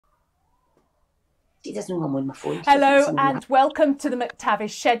She doesn't know I'm on my phone. Hello and welcome to the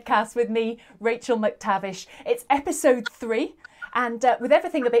McTavish Shedcast with me, Rachel McTavish. It's episode 3. And with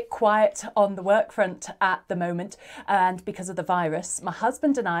everything a bit quiet on the work front at the moment, and because of the virus, my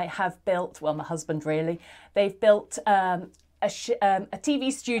husband and I have built, well, my husband really, they've built a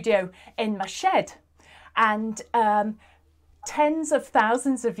TV studio in my shed. And tens of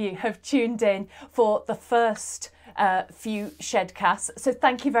thousands of you have tuned in for the first few Shedcasts. So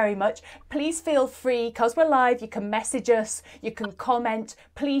thank you very much. Please feel free, because we're live, you can message us, you can comment,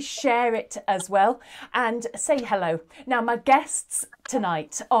 please share it as well and say hello. Now, my guests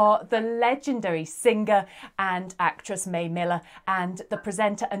tonight are the legendary singer and actress May Miller and the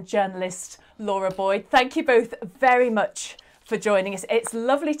presenter and journalist Laura Boyd. Thank you both very much for joining us. It's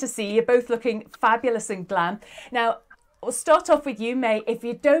lovely to see you both looking fabulous and glam. Now, we'll start off with you, May. If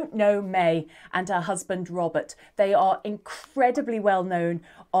you don't know May and her husband, Robert, they are incredibly well known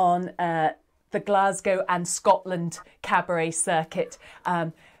on the Glasgow and Scotland cabaret circuit.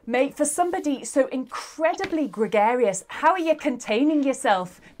 May, for somebody so incredibly gregarious, how are you containing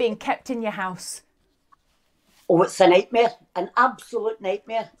yourself being kept in your house? Oh, it's a nightmare, an absolute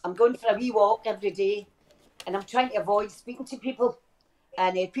nightmare. I'm going for a wee walk every day and I'm trying to avoid speaking to people.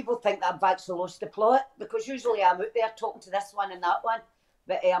 And people think that I've actually lost the plot, because usually I'm out there talking to this one and that one.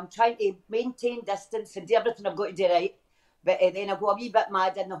 But I'm trying to maintain distance and do everything I've got to do right. But then I go a wee bit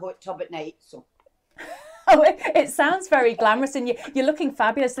mad in the hot tub at night. So. Oh, it sounds very glamorous and you're looking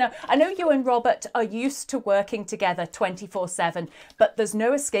fabulous. Now, I know you and Robert are used to working together 24/7, but there's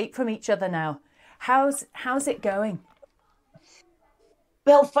no escape from each other now. How's it going?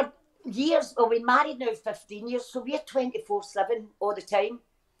 Well, for years, well, we're married now 15 years, so we're 24/7 all the time.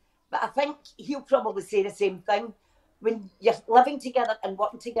 But I think he'll probably say the same thing. When you're living together and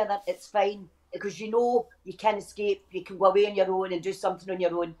working together, it's fine, because you know you can escape, you can go away on your own and do something on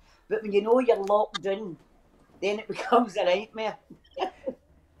your own. But when you know you're locked in, then it becomes a nightmare.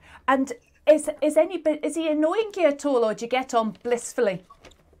 And is he annoying you at all, or do you get on blissfully?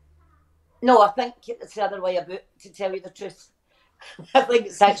 No, I think it's the other way about, to tell you the truth. I think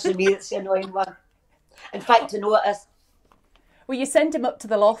it's actually me that's the annoying one. In fact, I know it is. Well, you send him up to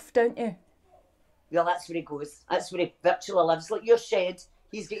the loft, don't you? Well, that's where he goes. That's where he virtually lives. Like your shed,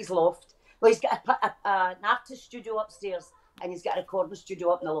 he's got his loft. Well, he's got an artist studio upstairs and he's got a recording studio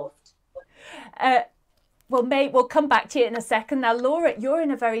up in the loft. Well, May, we'll come back to you in a second. Now, Laura, you're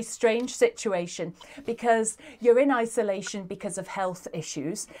in a very strange situation because you're in isolation because of health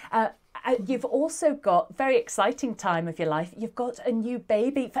issues. You've also got very exciting time of your life. You've got a new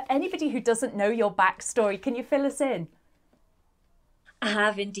baby. For anybody who doesn't know your backstory, can you fill us in? I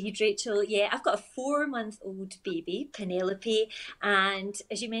have indeed, Rachel. Yeah, I've got a 4-month-old baby, Penelope, and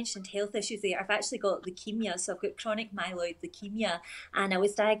as you mentioned, health issues there. I've actually got leukemia, so I've got chronic myeloid leukemia, and I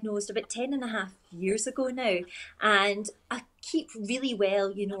was diagnosed about 10.5 years ago now, and I keep really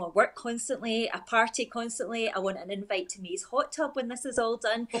well, you know, I work constantly, I party constantly, I want an invite to May's hot tub when this is all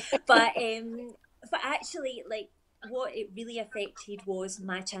done, but actually, like, what it really affected was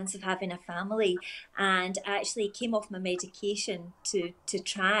my chance of having a family, and I actually came off my medication to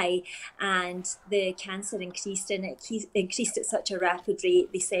try, and the cancer increased, and it increased at such a rapid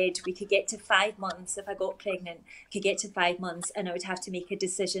rate. They said we could get to 5 months if I got pregnant, could get to 5 months, and I would have to make a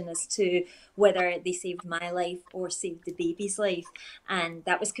decision as to whether they saved my life or saved the baby's life, and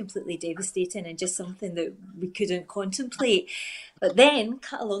that was completely devastating and just something that we couldn't contemplate. But then,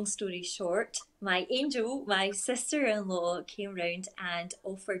 cut a long story short, my angel, my sister-in-law, came round and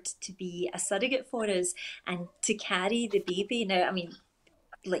offered to be a surrogate for us and to carry the baby. Now, I mean,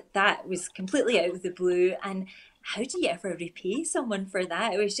 like, that was completely out of the blue. And how do you ever repay someone for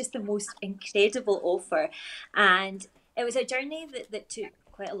that? It was just the most incredible offer. And it was a journey that took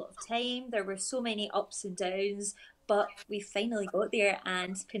quite a lot of time. There were so many ups and downs. But we finally got there,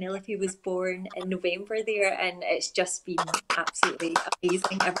 and Penelope was born in November there, and it's just been absolutely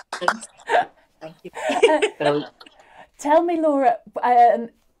amazing ever since. Thank you. Tell me, Laura,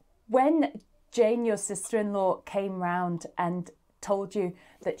 when Jane, your sister-in-law, came round and told you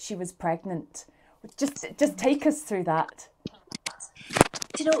that she was pregnant, just take us through that.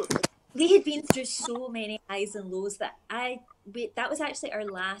 You know, we had been through so many highs and lows that that was actually our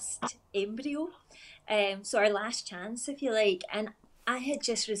last embryo. So our last chance, if you like, and I had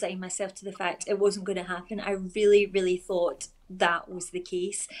just resigned myself to the fact it wasn't going to happen. I really, really thought that was the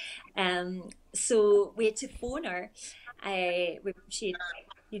case. So we had to phone her. She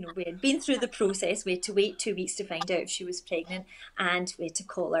we had been through the process. We had to wait 2 weeks to find out if she was pregnant, and we had to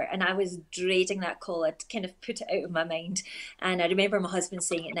call her. And I was dreading that call. I'd kind of put it out of my mind. And I remember my husband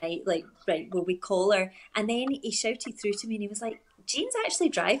saying at night, like, right, will we call her? And then he shouted through to me and he was like, Jane's actually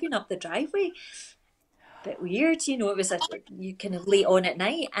driving up the driveway. bit weird, you know. It was you kind of late on at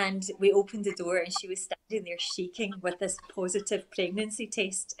night, and we opened the door, and she was standing there shaking with this positive pregnancy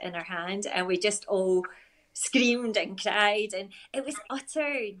test in her hand, and we just all screamed and cried, and it was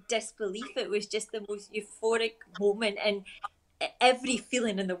utter disbelief. It was just the most euphoric moment, and every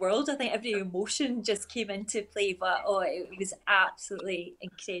feeling in the world, I think every emotion just came into play. But oh, it was absolutely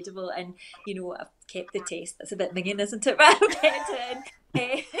incredible. And you know, I've kept the test. That's a bit minging, isn't it? But I've kept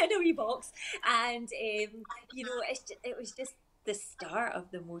it in a wee box. And you know, it was just the start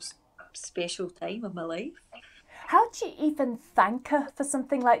of the most special time of my life. How do you even thank her for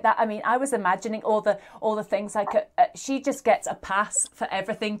something like that? I mean, I was imagining all the things like she just gets a pass for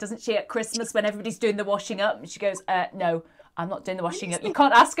everything, doesn't she? At Christmas, when everybody's doing the washing up, and she goes, "No, I'm not doing the washing up." You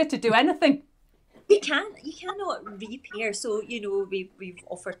can't ask her to do anything. You cannot repay. So you know, we've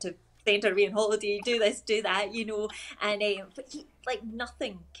offered to send her away on holiday, do this, do that, you know, and but like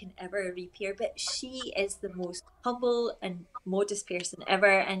nothing can ever repay her. But she is the most humble and modest person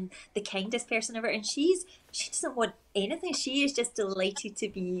ever, and the kindest person ever. And she doesn't want anything. She is just delighted to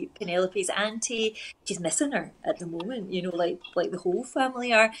be Penelope's auntie. She's missing her at the moment, you know, like the whole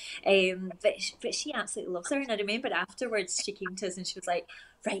family are. But she absolutely loves her. And I remember afterwards she came to us and she was like,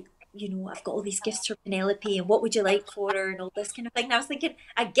 right, you know, I've got all these gifts for Penelope, and what would you like for her, and all this kind of thing. And I was thinking,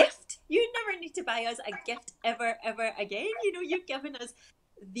 a gift? You never need to buy us a gift ever again. You know, you've given us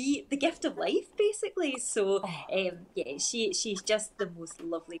the gift of life, basically. So yeah, she's just the most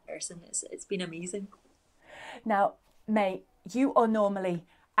lovely person. It's been amazing. Now, May, you are normally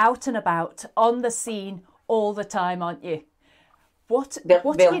out and about on the scene all the time, aren't you? What do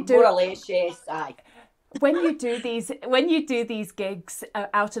you do? More or less, yes, aye. When you do these gigs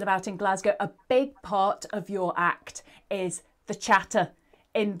out and about in Glasgow, a big part of your act is the chatter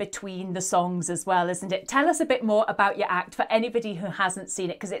in between the songs as well, isn't it? Tell us a bit more about your act for anybody who hasn't seen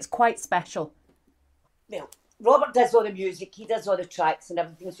it, because it's quite special. Well, Robert does all the music, he does all the tracks and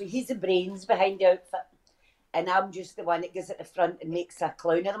everything, so he's the brains behind the outfit, and I'm just the one that goes at the front and makes a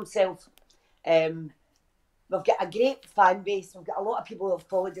clown of himself. We've got a great fan base. We've got a lot of people who have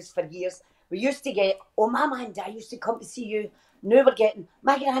followed us for years. We used to get, oh, Mama and Dad used to come to see you. Now we're getting,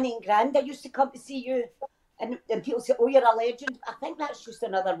 my granny and granda used to come to see you. And people say, oh, you're a legend. I think that's just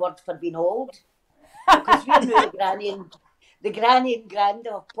another word for being old. Because we're now the granny and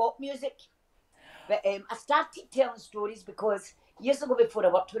granda of pop music. But I started telling stories because years ago, before I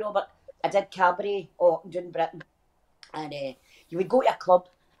worked with Robert, I did cabaret in Britain. And you would go to a club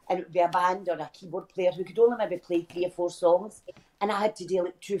and it would be a band or a keyboard player who could only maybe play 3 or 4 songs. And I had to do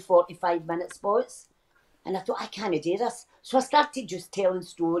like 2 45-minute spots. And I thought, I can't do this. So I started just telling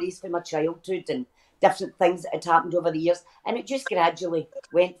stories from my childhood and different things that had happened over the years. And it just gradually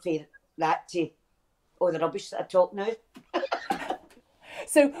went from that to all the rubbish that I talk now.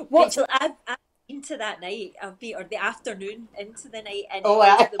 So what? Rachel, I've been to that night, or the afternoon into the night, and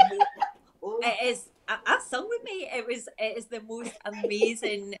it is I sung with me. It is the most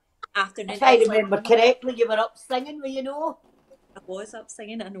amazing afternoon. If I remember correctly, you were up singing, were you know? I was up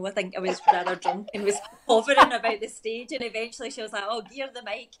singing. I know. I think I was rather drunk and was hovering about the stage, and eventually she was like, "Oh, gear the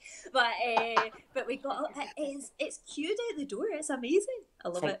mic." But we got it's queued out the door. It's amazing. I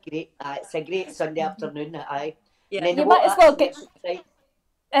love it. It's a great Sunday afternoon. Aye. Yeah. You might as well get.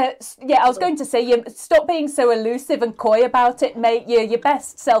 I was going to say, you stop being so elusive and coy about it, mate. You're your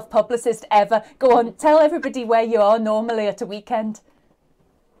best self-publicist ever. Go on, tell everybody where you are normally at a weekend.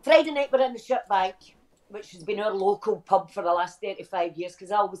 Friday night we're in the Shipbank, which has been our local pub for the last 35 years,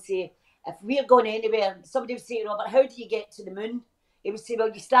 because I always say, if we're going anywhere, somebody would say, Robert, how do you get to the moon? He would say, well,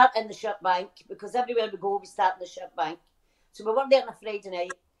 you start in the Shipbank, because everywhere we go, we start in the Shipbank. So we were there on a Friday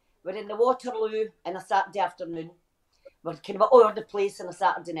night. We're in the Waterloo on a Saturday afternoon. We're kind of all over the place on a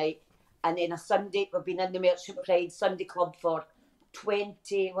Saturday night. And then a Sunday, we've been in the Merchant Pride Sunday Club for 3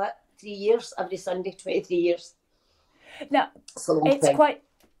 years, every Sunday, 23 years. Now, it's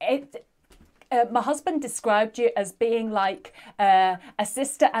time. My husband described you as being like a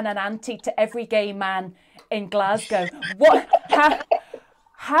sister and an auntie to every gay man in Glasgow.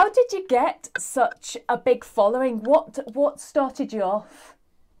 How did you get such a big following? What started you off?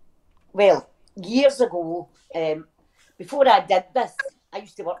 Well, years ago, before I did this, I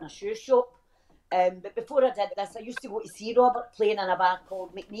used to work in a shoe shop. But before I did this, I used to go to see Robert playing in a bar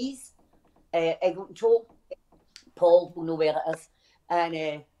called McNee's, Eglinton Toll. Paul will know where it is. And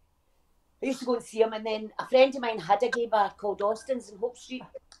I used to go and see him. And then a friend of mine had a gay bar called Austin's in Hope Street.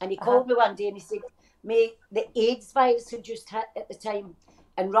 And he called me one day and he said, May, the AIDS virus had just hit at the time.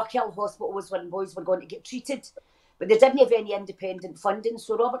 And Rockhill Hospital was when boys were going to get treated. But they didn't have any independent funding.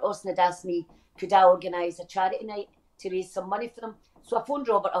 So Robert Austin had asked me, could I organise a charity night to raise some money for them? So I phoned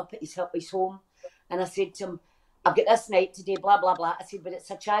Robert up at his home And I said to him, I've got this night today, blah, blah, blah. I said, but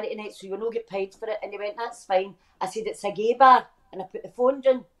it's a charity night, so you'll not get paid for it. And he went, that's fine. I said, it's a gay bar. And I put the phone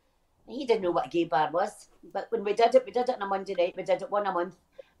down. And he didn't know what a gay bar was. But when we did it on a Monday night. We did it one a month.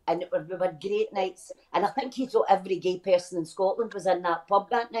 And we were great nights. And I think he thought every gay person in Scotland was in that pub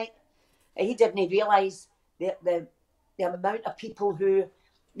that night. And he didn't realise the amount of people who,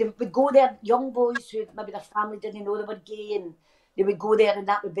 they would go there, young boys who maybe their family didn't know they were gay, and they would go there and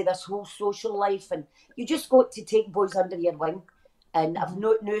that would be this whole social life. And you just got to take boys under your wing. And I've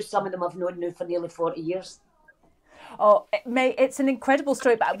known some of them I've known for nearly 40 years. Oh, May, it's an incredible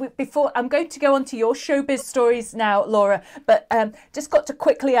story. But before, I'm going to go on to your showbiz stories now, Laura. But just got to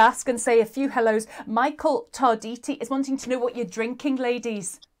quickly ask and say a few hellos. Michael Tarditi is wanting to know what you're drinking,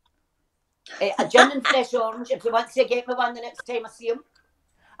 ladies. A gin and fresh orange. If he wants to get me one the next time I see him.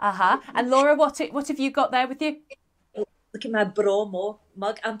 And Laura, what have you got there with you? Look at my Bromo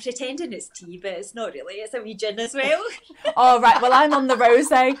mug. I'm pretending it's tea, but it's not really. It's a wee gin as well. All right. Well, I'm on the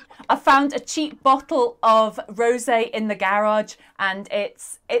rosé. I found a cheap bottle of rosé in the garage, and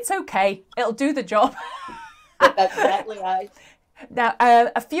it's okay. It'll do the job. That's exactly right. Now,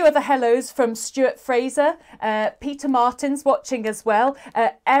 a few other hellos from Stuart Fraser. Peter Martin's watching as well.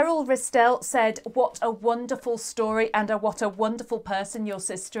 Errol Ristel said, what a wonderful story and what a wonderful person your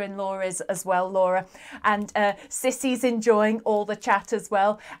sister-in-law is as well, Laura. And Sissy's enjoying all the chat as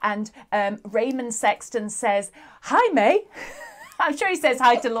well. And Raymond Sexton says, hi, May. I'm sure he says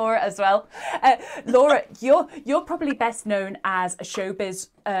hi to Laura as well. Laura, you're probably best known as a showbiz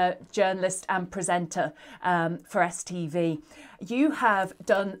journalist and presenter for STV. You have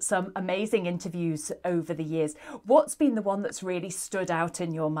done some amazing interviews over the years. What's been the one that's really stood out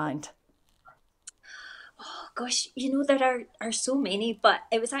in your mind? Oh gosh, there are so many, but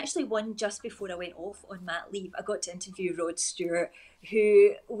it was actually one just before I went off on mat leave. I got to interview Rod Stewart,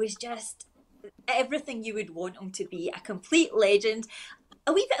 who was just everything you would want him to be, a complete legend,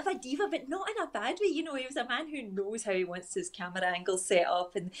 a wee bit of a diva, but not in a bad way. He was a man who knows how he wants his camera angles set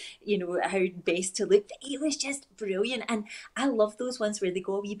up and, how best to look. He was just brilliant. And I love those ones where they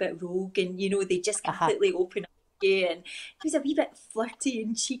go a wee bit rogue and, they just completely open up. And he was a wee bit flirty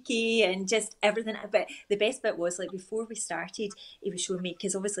and cheeky and just everything. But the best bit was, like, before we started, he was showing me,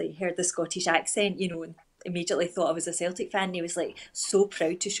 because obviously he heard the Scottish accent, and immediately thought I was a Celtic fan. He was like so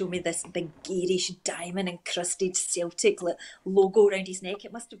proud to show me this big garish diamond encrusted Celtic logo around his neck.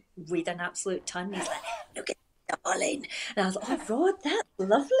 It must have weighed an absolute ton. He's like, look at that, darling. And I was like, oh Rod, that's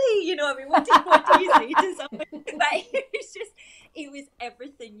lovely. What do you say to someone? But it was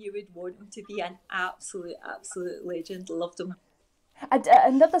everything you would want him to be. An absolute legend. Loved him. And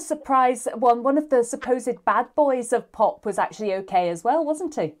another surprise one of the supposed bad boys of pop was actually okay as well,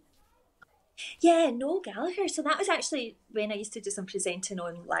 wasn't he? Yeah, Noel Gallagher. So that was actually when I used to do some presenting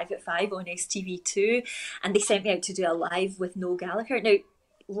on Live at 5 on STV2, and they sent me out to do a live with Noel Gallagher. Now,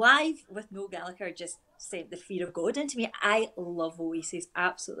 live with Noel Gallagher just sent the fear of God into me. I love Oasis,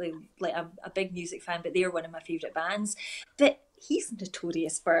 absolutely. Like, I'm a big music fan, but they're one of my favourite bands. But he's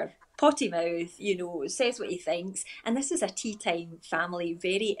notorious for potty mouth, says what he thinks. And this is a tea time family,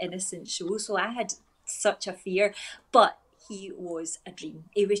 very innocent show. So I had such a fear, but he was a dream.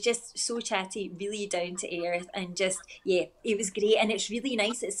 He was just so chatty, really down to earth, and just, yeah, it was great. And it's really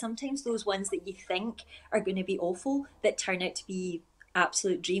nice. It's sometimes those ones that you think are going to be awful that turn out to be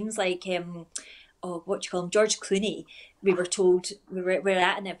absolute dreams. Like, what do you call him? George Clooney. We were told, we were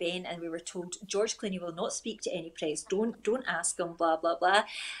at an event and we were told George Clooney will not speak to any press. Don't ask him, blah, blah, blah.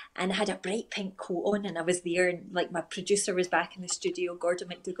 And I had a bright pink coat on and I was there, and like my producer was back in the studio, Gordon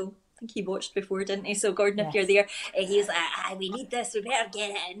McDougall. I think he watched before, didn't he? So Gordon, if you're there, he's like, we need this, we better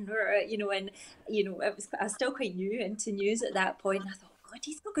get it in, and I was still quite new into news at that point. I thought, God,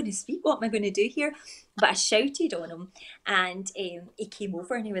 he's not going to speak. What am I going to do here? But I shouted on him, and he came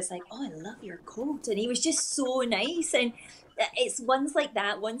over and he was like, oh, I love your coat. And he was just so nice. And it's ones like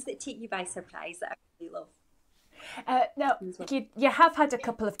that, ones that take you by surprise, that I really love. Now, you have had a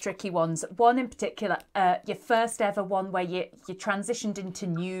couple of tricky ones. One in particular, your first ever one where you transitioned into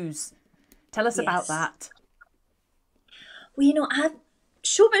news. Tell us about that. Well,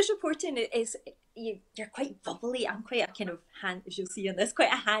 showbiz reporting is, you're quite bubbly. I'm quite a kind of, as you'll see in this,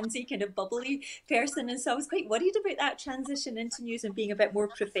 quite a handsy kind of bubbly person, and so I was quite worried about that transition into news and being a bit more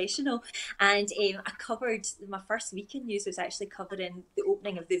professional. And I covered, my first week in news was actually covering the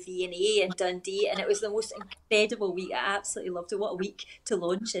opening of the V&A in Dundee, and it was the most incredible week. I absolutely loved it. What a week to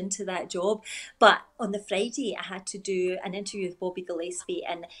launch into that job. But on the Friday I had to do an interview with Bobby Gillespie,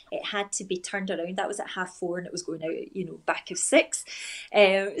 and it had to be turned around. That was at 4:30 and it was going out, back of 6.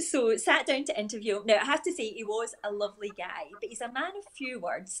 So sat down to interview of you. Now, I have to say, he was a lovely guy, but he's a man of few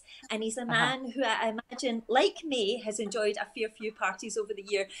words, and he's a man who I imagine, like May, has enjoyed a fair few parties over the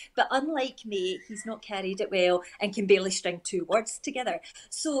year, but unlike May, he's not carried it well and can barely string 2 words together.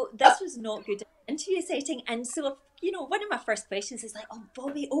 So this was not good interview setting, and so, you know, one of my first questions is like, oh,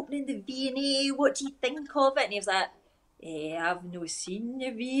 Bobby, opening the V&A, what do you think of it? And he was like, I've no seen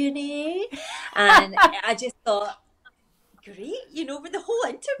the V&A. And I just thought, great, you know, but the whole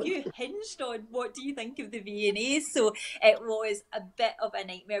interview hinged on what do you think of the V&A. So it was a bit of a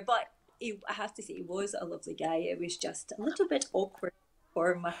nightmare, but I have to say, he was a lovely guy. It was just a little bit awkward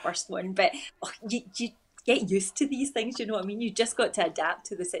for my first one, but you get used to these things, you know what I mean? You just got to adapt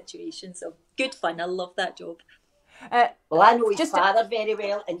to the situation. So good fun. I love that job. Well, I know his father very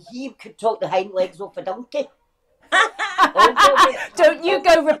well, and he could talk the hind legs off a donkey. Don't you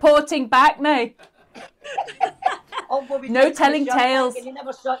go reporting back, May. No telling tales. And he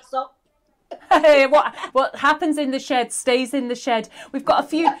never shuts up. Hey, what happens in the shed stays in the shed. We've got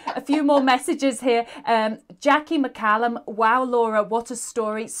a few more messages here. Jackie McCallum, wow, Laura, what a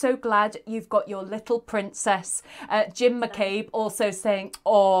story. So glad you've got your little princess. Jim McCabe also saying,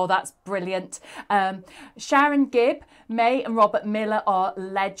 oh, that's brilliant. Sharon Gibb, May and Robert Miller are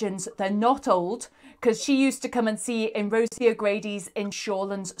legends. They're not old, because she used to come and see it in Rosie O'Grady's in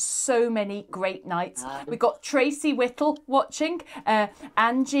Shawlands so many great nights. We've got Tracy Whittle watching.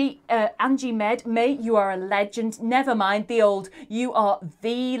 Angie Med, May, you are a legend. Never mind the old. You are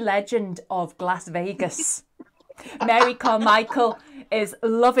the legend of Las Vegas. Mary Carmichael is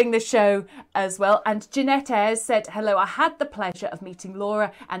loving the show as well. And Jeanette Ayres said, hello, I had the pleasure of meeting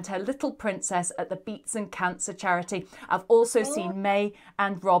Laura and her little princess at the Beats and Cancer charity. I've also seen May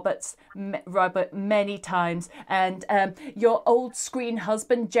and Robert many times. And your old screen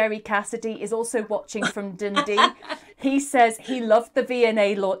husband, Jerry Cassidy, is also watching from Dundee. He says he loved the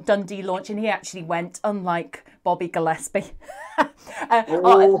V&A Dundee launch and he actually went, unlike Bobby Gillespie.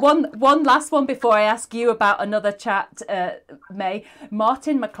 One last one before I ask you about another chat, May.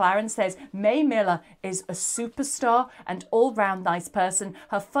 Martin McLaren says, May Miller is a superstar and all-round nice person.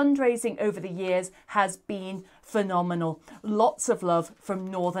 Her fundraising over the years has been phenomenal. Lots of love from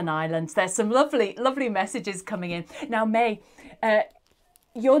Northern Ireland. There's some lovely messages coming in. Now, May,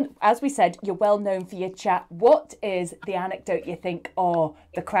 as we said, you're well known for your chat. What is the anecdote you think, oh,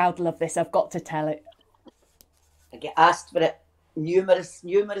 the crowd love this, I've got to tell it? I get asked for it numerous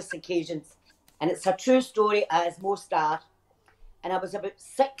occasions, and it's a true story, as most are. And I was about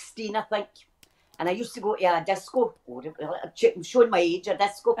 16, I think, and I used to go to a disco, I'm showing my age, a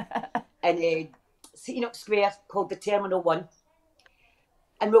disco in Enoch Square called the Terminal 1.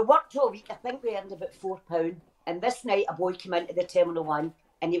 And we worked all week. I think we earned about £4. And this night a boy came into the Terminal 1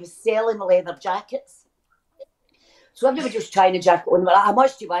 and he was selling leather jackets. So everybody was trying a jacket on. Well, how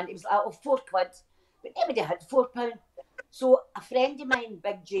much do you want? He was like, oh, £4. But everybody had £4. So a friend of mine,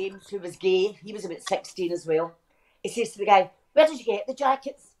 Big James, who was gay, he was about 16 as well. He says to the guy, where did you get the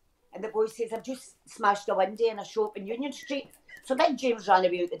jackets? And the boy says, I've just smashed a window in a shop in Union Street. So Big James ran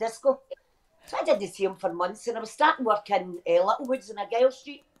away out the disco. So I didn't see him for months, and I was starting work in Littlewoods in Argyle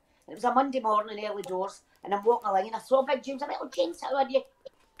Street. And it was a Monday morning, early doors, and I'm walking along and I saw Big James. I went, oh, James, how are you?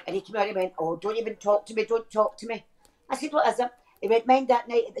 And he came out and went, oh, don't even talk to me, don't talk to me. I said, what is it? He went, mind that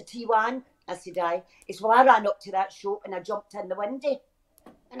night at the T1? I said, aye. He said, well, I ran up to that shop and I jumped in the window.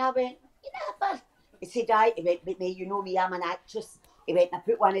 And I went, you never. He said, aye. He went, but me, you know me, I'm an actress. He went, and I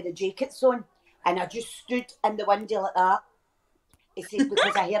put one of the jackets on and I just stood in the window like that. He said,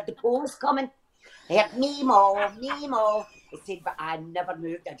 because I heard the police coming. I heard, me, Mo. He said, but I never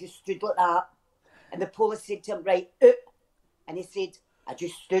moved. I just stood like that. And the police said to him, right, out. And he said, I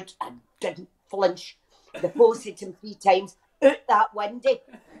just stood. I didn't flinch. The police said to him 3 times, out that window.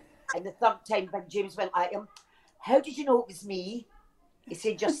 And the 3rd time, Big James went at him, how did you know it was me? He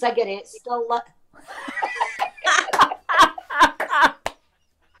said, your cigarette's still lit.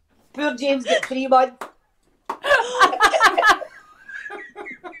 Poor James got 3 months.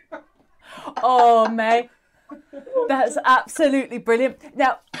 Oh, May, that's absolutely brilliant.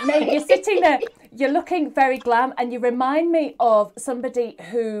 Now, May, you're sitting there, you're looking very glam, and you remind me of somebody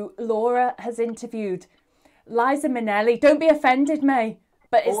who Laura has interviewed, Liza Minnelli. Don't be offended, May.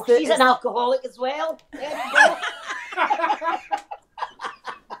 But she's an alcoholic as well. There you go.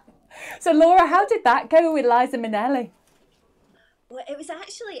 So, Laura, how did that go with Liza Minnelli? Well, it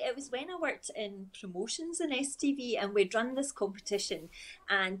was when I worked in promotions in STV, and we'd run this competition,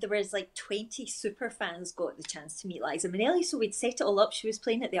 and there was like 20 super fans got the chance to meet Liza Minnelli. So we'd set it all up. She was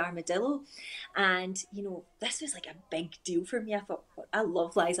playing at the Armadillo, and you know, this was like a big deal for me. I thought, I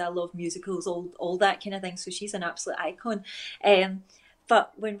love Liza, I love musicals, all that kind of thing. So she's an absolute icon.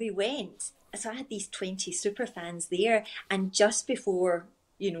 But when we went, so I had these 20 super fans there, and just before,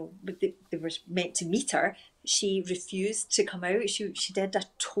 you know, they were meant to meet her, she refused to come out. She did a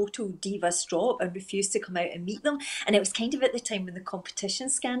total diva drop and refused to come out and meet them. And it was kind of at the time when the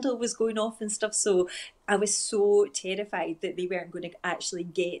competition scandal was going off and stuff. So I was so terrified that they weren't going to actually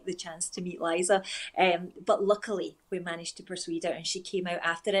get the chance to meet Liza. But luckily we managed to persuade her, and she came out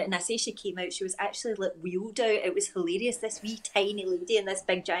after it. And I say she came out, she was actually like wheeled out. It was hilarious. This wee tiny lady in this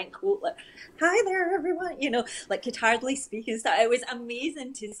big giant coat, like, hi there everyone, you know, like could hardly speak and stuff. It was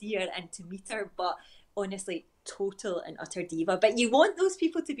amazing to see her and to meet her, but honestly, total and utter diva. But you want those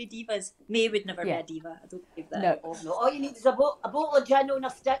people to be divas. May would never be a diva. I don't believe that. No. Oh, no. All you need is a bottle of gin on a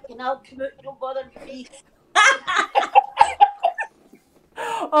stick, and I'll come out. Don't bother me.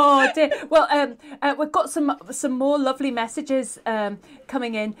 Oh dear. Well, we've got some more lovely messages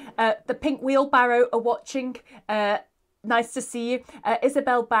coming in. The Pink Wheelbarrow are watching. Nice to see you.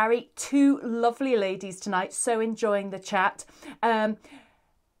 Isabel Barry, 2 lovely ladies tonight. So enjoying the chat.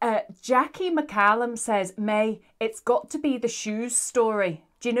 Jackie McCallum says, May, it's got to be the shoes story.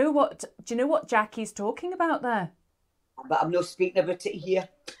 Do you know what Jackie's talking about there? But I'm not speaking about it here.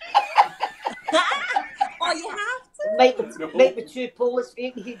 Oh, you have to. Might be too Polish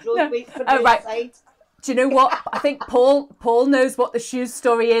speaking. He drove waiting for the right. outside. Do you know what? I think Paul knows what the shoes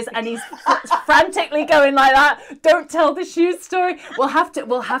story is, and he's frantically going like that. Don't tell the shoes story. We'll have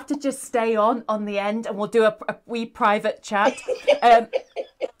to just stay on the end, and we'll do a wee private chat.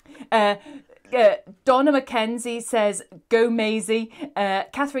 Donna Mackenzie says, go Maisie.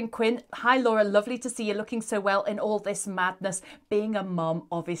 Catherine Quinn, hi Laura, lovely to see you looking so well in all this madness. Being a mum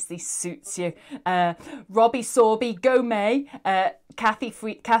obviously suits you. Robbie Sorby, go May.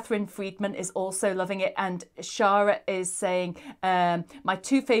 Catherine Friedman is also loving it, and Shara is saying, my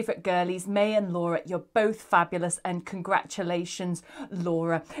 2 favourite girlies, May and Laura, you're both fabulous, and congratulations,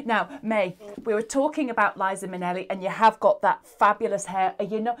 Laura. Now, May, we were talking about Liza Minnelli, and you have got that fabulous hair.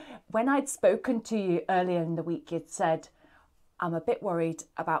 You know, when I'd spoken to you earlier in the week, you'd said, I'm a bit worried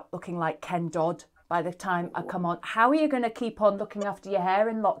about looking like Ken Dodd by the time I come on. How are you going to keep on looking after your hair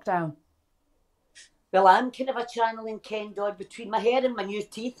in lockdown? Well, I'm kind of a channeling Ken Dodd between my hair and my new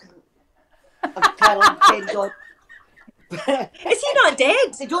teeth. I'm channeling Ken Dodd. Is he not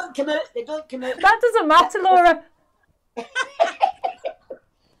dead? They don't come out. That doesn't matter, Laura. But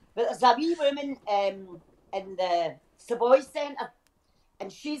there's a wee woman in the Savoy Centre,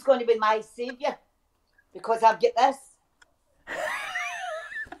 and she's going to be my saviour because I've got this.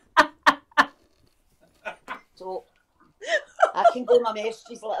 So I can do my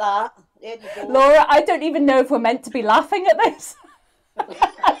messages like that. There you go. Laura, I don't even know if we're meant to be laughing at this.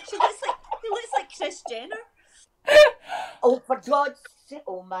 She looks like Kris Jenner. Oh, for God's sake.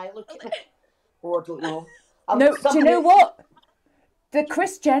 Oh, my, look at me. Oh, I don't know. No, do you know what? The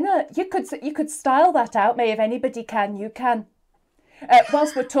Kris Jenner, you could style that out, May. If anybody can, you can.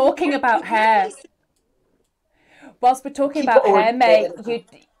 Whilst we're talking about hair, May,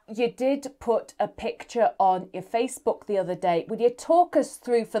 you did put a picture on your Facebook the other day. Will you talk us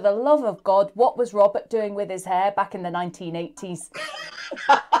through, for the love of God, what was Robert doing with his hair back in the 1980s?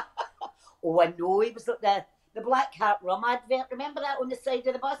 Oh, I know. He was like the Black Heart Rum advert. Remember that on the side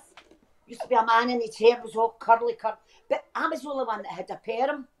of the bus? Used to be a man and his hair was all curly. But I was the only one that had a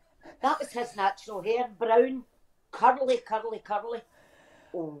perm. That was his natural hair. Brown, curly.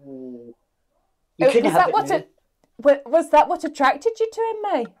 Oh. You couldn't have it now. Was that what attracted you to him,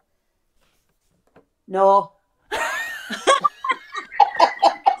 May? No.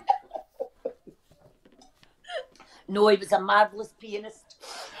 No, he was a marvellous pianist.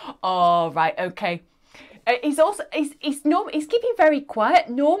 Oh, right, okay. He's keeping very quiet.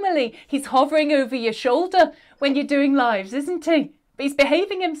 Normally, he's hovering over your shoulder when you're doing lives, isn't he? But he's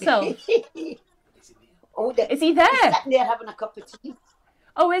behaving himself. Is he there? He's sitting there having a cup of tea.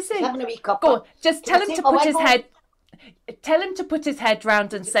 Oh, is he? He's having a wee cup. Go on, just tell him to put his head. Tell him to put his head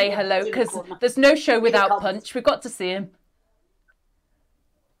round and say hello, because there's no show without Punch. We've got to see him.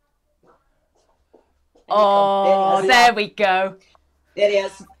 Oh, there we go. There he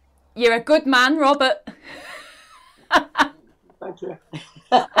is. You're a good man, Robert. Thank you.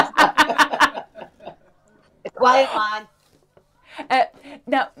 A quiet man.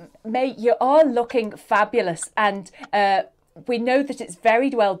 Now, May, you are looking fabulous, and we know that it's very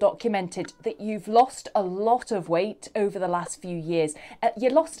well documented that you've lost a lot of weight over the last few years. You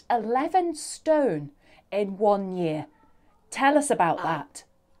lost 11 stone in 1 year. Tell us about that.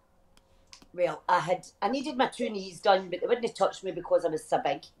 Well, I needed my 2 knees done, but they wouldn't touch me because I was so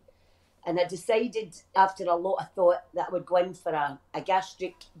big. And I decided, after a lot of thought, that I would go in for a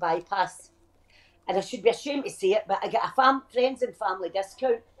gastric bypass. and I should be ashamed to say it, but I get a friends and family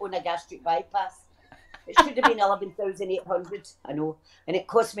discount on a gastric bypass. It should have been 11,800, I know, and it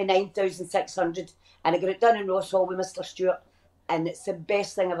cost me 9,600, and I got it done in Ross Hall with Mr. Stewart, and it's the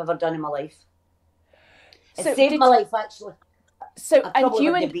best thing I've ever done in my life. It saved my life, actually. So, I probably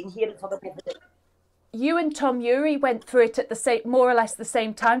wouldn't have been here if I wouldn't have. You and Tom Urie went through it at the same, more or less the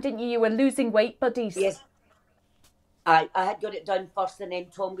same time, didn't you? You were losing weight buddies. Yes. I had got it done first, and then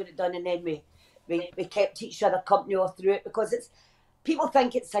Tom got it done, and then we kept each other company all through it, because people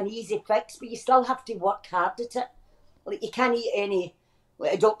think it's an easy fix, but you still have to work hard at it. Like, you can't eat any.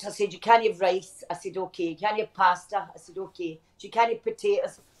 Like, a doctor said, you can't have rice. I said, okay. You can't have pasta. I said, okay. You can't have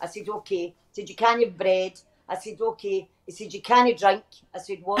potatoes. I said, okay. He said, you can't have bread. I said, okay. He said, you can't drink. I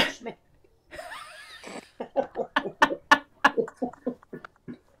said, watch me. But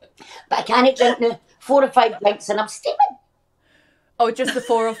I can't drink now. 4 or 5 drinks and I'm steaming. Oh, just the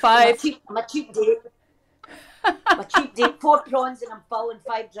 4 or 5? I'm a cheap date. My cheap date. 4 prawns and I'm full, and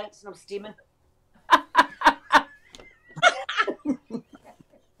 5 drinks and I'm steaming.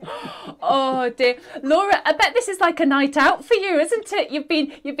 Oh dear, Laura, I bet this is like a night out for you, isn't it?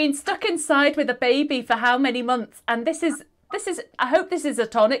 You've been stuck inside with a baby for how many months, and this is. I hope this is a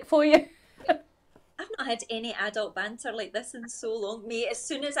tonic for you. I've not had any adult banter like this in so long, mate. As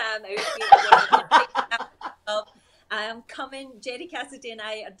soon as I'm out here, I am coming. Jerry Cassidy and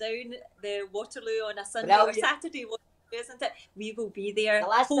I are down the Waterloo on a Sunday or Saturday, isn't it? We will be there. The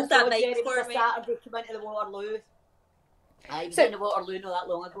last Hold that mic Jerry for was me. a Saturday, come into the Waterloo. I was in the Waterloo not that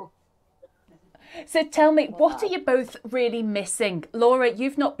long ago. So tell me, what are you both really missing? Laura,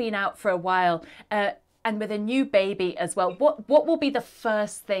 you've not been out for a while, and with a new baby as well. What will be the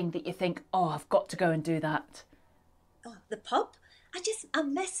first thing that you think, oh, I've got to go and do that? Oh, the pub. I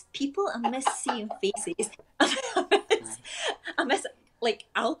miss people. I miss seeing faces. I miss like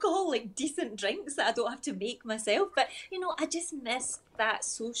alcohol, like decent drinks that I don't have to make myself. But I just miss that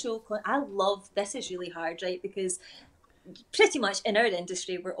social. This is really hard, right? Because pretty much in our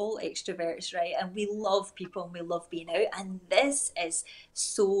industry, we're all extroverts, right? And we love people and we love being out. And this is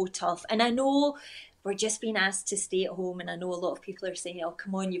so tough. And I know we're just being asked to stay at home, and I know a lot of people are saying, oh,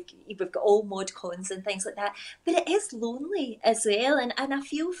 come on, we've got all mod cons and things like that, but it is lonely as well, and I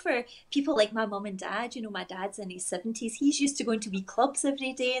feel for people like my mum and dad. My dad's in his 70s, he's used to going to wee clubs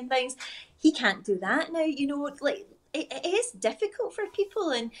every day and things. He can't do that now. Like it is difficult for people,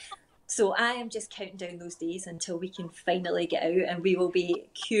 and so I am just counting down those days until we can finally get out, and we will be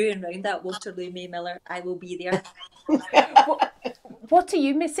queuing around that Waterloo, May Miller. I will be there. What are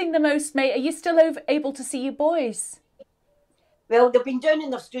you missing the most, mate? Are you still able to see your boys? Well, they've been down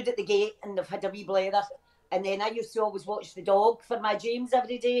and they've stood at the gate and they've had a wee blather. And then I used to always watch the dog for my James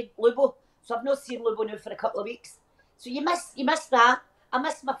every day, Lubo. So I've not seen Lubo now for a couple of weeks. So you miss that. I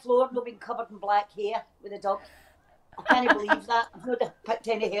miss my floor not being covered in black hair with the dog. I can't believe that. I've not picked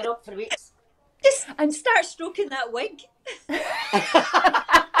any hair up for weeks. And start stroking that wig.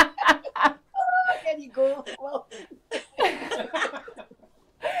 There you go. Well.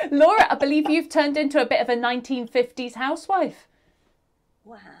 Laura, I believe you've turned into a bit of a 1950s housewife.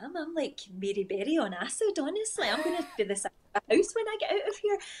 Well, I'm like Mary Berry on acid, honestly. I'm going to be this house when I get out of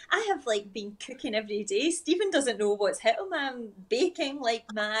here. I have been cooking every day. Stephen doesn't know what's hit him. I'm baking like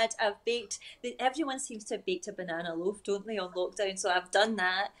mad. I've baked, everyone seems to have baked a banana loaf, don't they, on lockdown? So I've done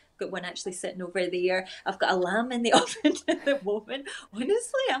that. Got one actually sitting over there. I've got a lamb in the oven at the moment.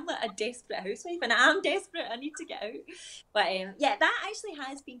 Honestly, I'm like a desperate housewife, and I am desperate. I need to get out. But yeah, that actually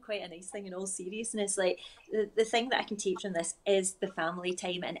has been quite a nice thing in all seriousness. Like the thing that I can take from this is the family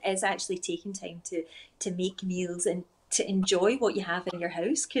time, and is actually taking time to make meals and to enjoy what you have in your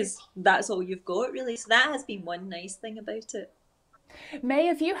house, because that's all you've got really. So that has been one nice thing about it. May,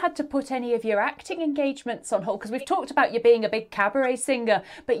 have you had to put any of your acting engagements on hold? Because we've talked about you being a big cabaret singer,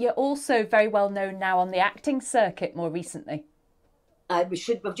 but you're also very well known now on the acting circuit more recently.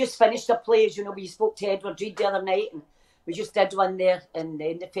 We've just finished a play, as you know. We spoke to Edward Reed the other night, and we just did one there in the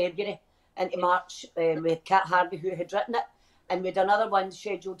end of February into March with Kat Harvey, who had written it, and we had another one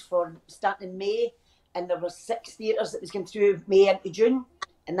scheduled for starting in May, and there were 6 theatres that was going through May into June,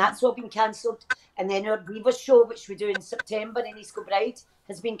 and that's all been cancelled. And then our Grievous show, which we do in September in East Kilbride,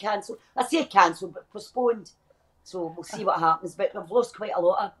 has been cancelled. I say cancelled, but postponed. So we'll see what happens. But we've lost quite a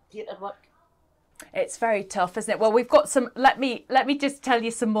lot of theatre work. It's very tough, isn't it? Well, we've got some, let me just tell you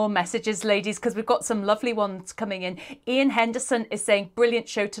some more messages, ladies, because we've got some lovely ones coming in. Ian Henderson is saying, brilliant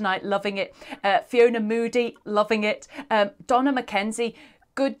show tonight, loving it. Fiona Moody, loving it. Donna Mackenzie,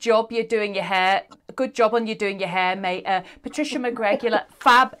 good job you're doing your hair. Good job on you doing your hair, mate. Patricia McGregula,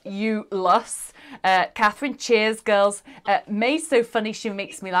 fabulous. Catherine, cheers, girls. May's so funny, she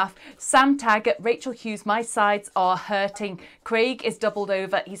makes me laugh. Sam Taggart, Rachel Hughes, my sides are hurting. Craig is doubled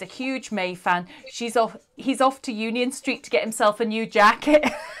over. He's a huge May fan. He's off to Union Street to get himself a new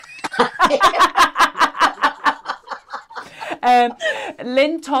jacket.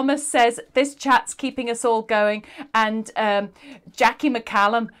 Lynn Thomas says this chat's keeping us all going, and Jackie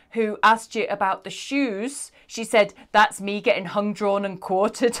McCallum, who asked you about the shoes, she said that's me getting hung, drawn and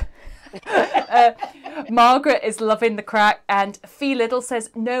quartered. Margaret is loving the crack, and Fee Little says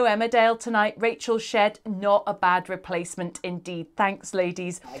no Emmerdale tonight. Rachel Shed, not a bad replacement indeed. Thanks,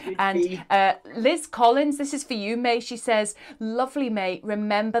 ladies. And Liz Collins, this is for you, May. She says, lovely, May.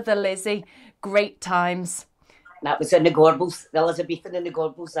 Remember the Lizzie. Great times. That was in the Gorbals, the Elizabethan in the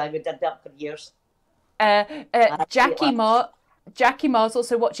Gorbals. We did that for years. Jackie Mar's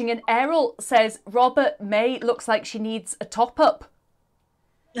also watching, and Errol says Robert May looks like she needs a top up.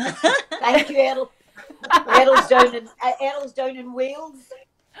 Thank you, Errol. Errol's down in Wales.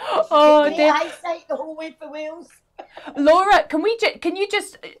 Oh, dear. Eyesight the whole way for Wales. Laura, can you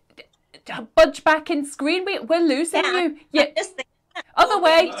just budge back in screen? We're losing you. Yeah. Other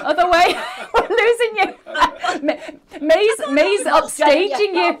way. We're losing you. May's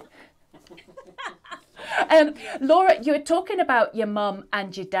upstaging you. Laura, you were talking about your mum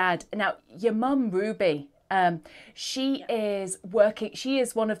and your dad. Now, your mum, Ruby, she is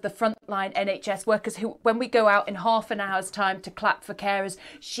one of the frontline NHS workers who, when we go out in half an hour's time to clap for carers,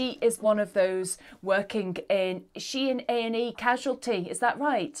 she is one of those working in A&E casualty. Is that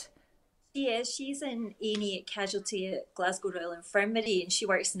right? She is. She's in A&E casualty at Glasgow Royal Infirmary, and she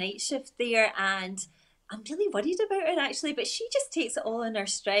works night shift there, and I'm really worried about her actually, but she just takes it all in her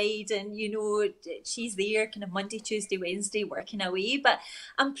stride, and she's there kind of Monday, Tuesday, Wednesday working away, but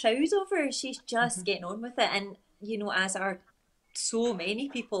I'm proud of her. She's just getting on with it, and as are so many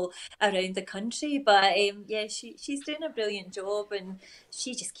people around the country, but she's doing a brilliant job, and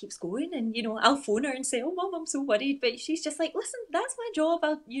she just keeps going, and I'll phone her and say, oh mum, I'm so worried, but she's just like, listen, that's my job,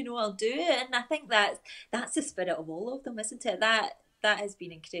 I'll do it. And I think that's the spirit of all of them, isn't it? That has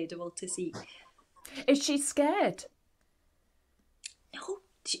been incredible to see. Is she scared? No,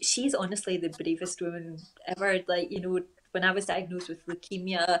 she's honestly the bravest woman ever. Like, when I was diagnosed with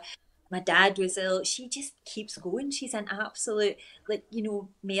leukemia, my dad was ill, she just keeps going. She's an absolute,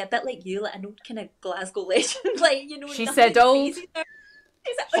 May, a bit like you, like an old kind of Glasgow legend. She said old. She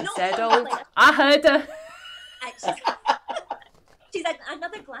said old. I heard her. She's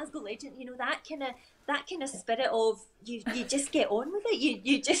another Glasgow legend. That kind of spirit of you just get on with it.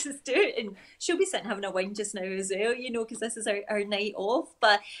 You just do it, and she'll be sitting having a wine just now as well. Because this is our night off.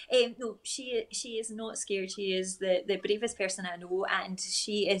 But no, she is not scared. She is the bravest person I know, and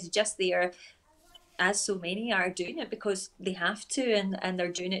she is just there, as so many are, doing it because they have to, and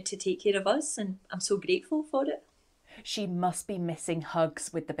they're doing it to take care of us, and I'm so grateful for it. She must be missing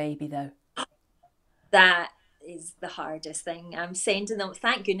hugs with the baby though. That is the hardest thing. I'm sending them,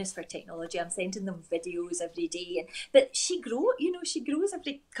 thank goodness for technology, I'm sending them videos every day, but she grows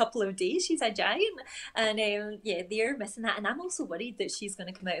every couple of days. She's a giant, and they're missing that, and I'm also worried that she's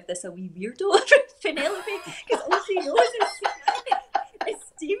going to come out of this a wee weirdo, Penelope, because all she knows is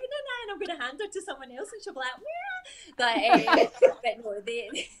Stephen and I, and I'm going to hand her to someone else and she'll be like, but no,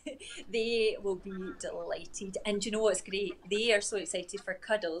 they will be delighted. And you know what's great? They are so excited for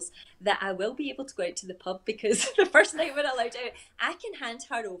cuddles that I will be able to go out to the pub, because the first night we're allowed out, I can hand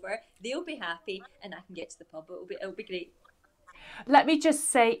her over, they'll be happy, and I can get to the pub. It'll be great. Let me just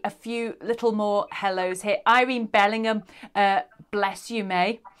say a few little more hellos here. Irene Bellingham, bless you,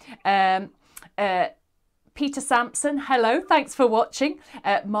 May. Peter Sampson, hello, thanks for watching.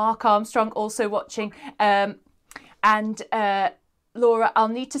 Mark Armstrong also watching. And Laura, I'll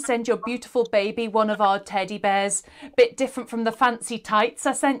need to send your beautiful baby one of our teddy bears. Bit different from the fancy tights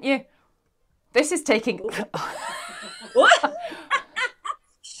I sent you. This is taking... What?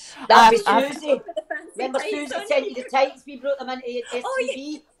 That was Susie. Remember Susie sent you the tights? We brought them into STV. Oh,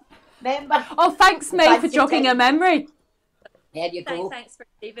 yeah. Remember? Oh, thanks, May, for jogging her memory. There you go. Thanks for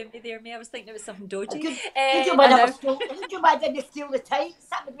saving me there, May. I was thinking it was something dodgy. Could you mind didn't steal the tights?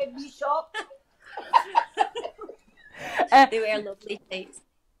 That would have been me shocked. They were lovely tights.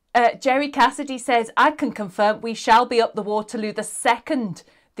 Jerry Cassidy says, I can confirm we shall be up the Waterloo the second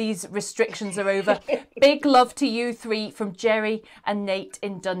these restrictions are over. Big love to you three from Jerry and Nate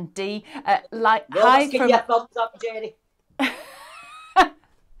in Dundee. Hi from... Give you a thumbs up, Jerry.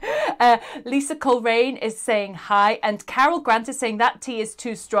 Lisa Coleraine is saying hi, and Carol Grant is saying that tea is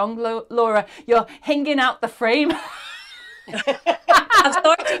too strong, Laura. You're hinging out the frame.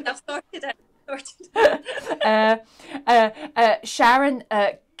 I've started. Sharon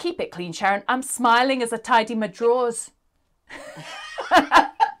Keep it clean, Sharon. I'm smiling as I tidy my drawers.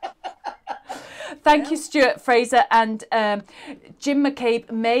 Thank you, Stuart Fraser and Jim McCabe.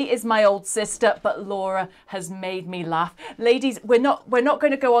 May is my old sister, but Laura has made me laugh. Ladies, we're not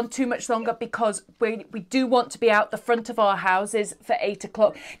going to go on too much longer because we do want to be out the front of our houses for 8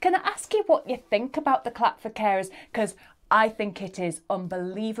 o'clock. Can I ask you what you think about the Clap for Carers? Because I think it is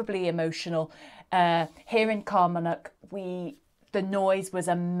unbelievably emotional. Here in Carmonach, the noise was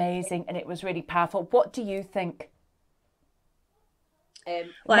amazing and it was really powerful. What do you think?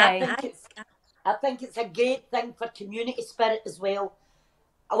 Well, I think it's a great thing for community spirit as well.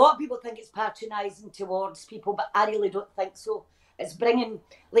 A lot of people think it's patronising towards people, but I really don't think so. It's bringing,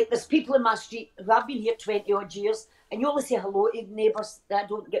 like, there's people in my street who have been here 20 odd years, and you only say hello to neighbours. I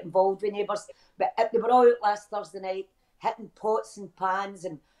don't get involved with neighbours, but they were all out last Thursday night hitting pots and pans,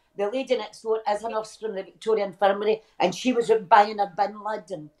 and the lady next door is a nurse from the Victoria Infirmary, and she was out buying her bin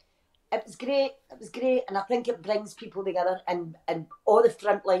lid, and it was great, and I think it brings people together, and all the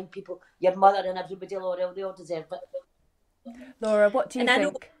frontline people, your mother and everybody, Laura, they all deserve it. Laura, what do you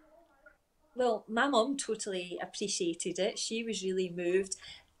think? Well, my mum totally appreciated it. She was really moved.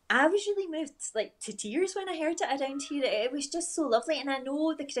 I was really moved, like, to tears when I heard it around here. It was just so lovely. And I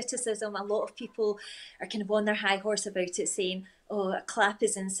know the criticism, a lot of people are kind of on their high horse about it, saying, oh, a clap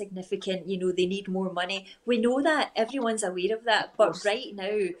is insignificant, they need more money. We know that, everyone's aware of that, but right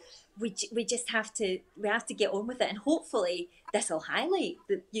now we just have to get on with it, and hopefully this will highlight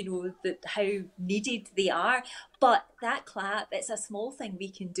that how needed they are. But that clap, it's a small thing we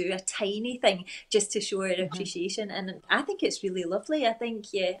can do, a tiny thing, just to show our appreciation, and I think it's really lovely. I think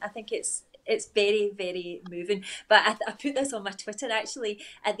it's very, very moving. But I put this on my Twitter actually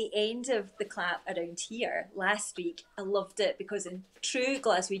at the end of the clap around here last week. I loved it because in true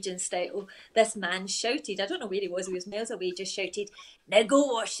Glaswegian style, this man shouted, I don't know where he was miles away, just shouted, "Now go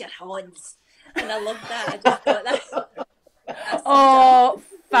wash your hands." And I loved that. I just thought that's oh,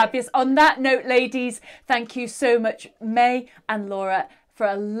 fabulous. On that note, ladies, thank you so much, May and Laura, for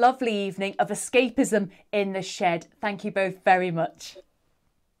a lovely evening of escapism in the shed. Thank you both very much.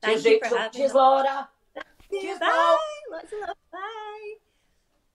 Thank you for having us. Cheers, Laura.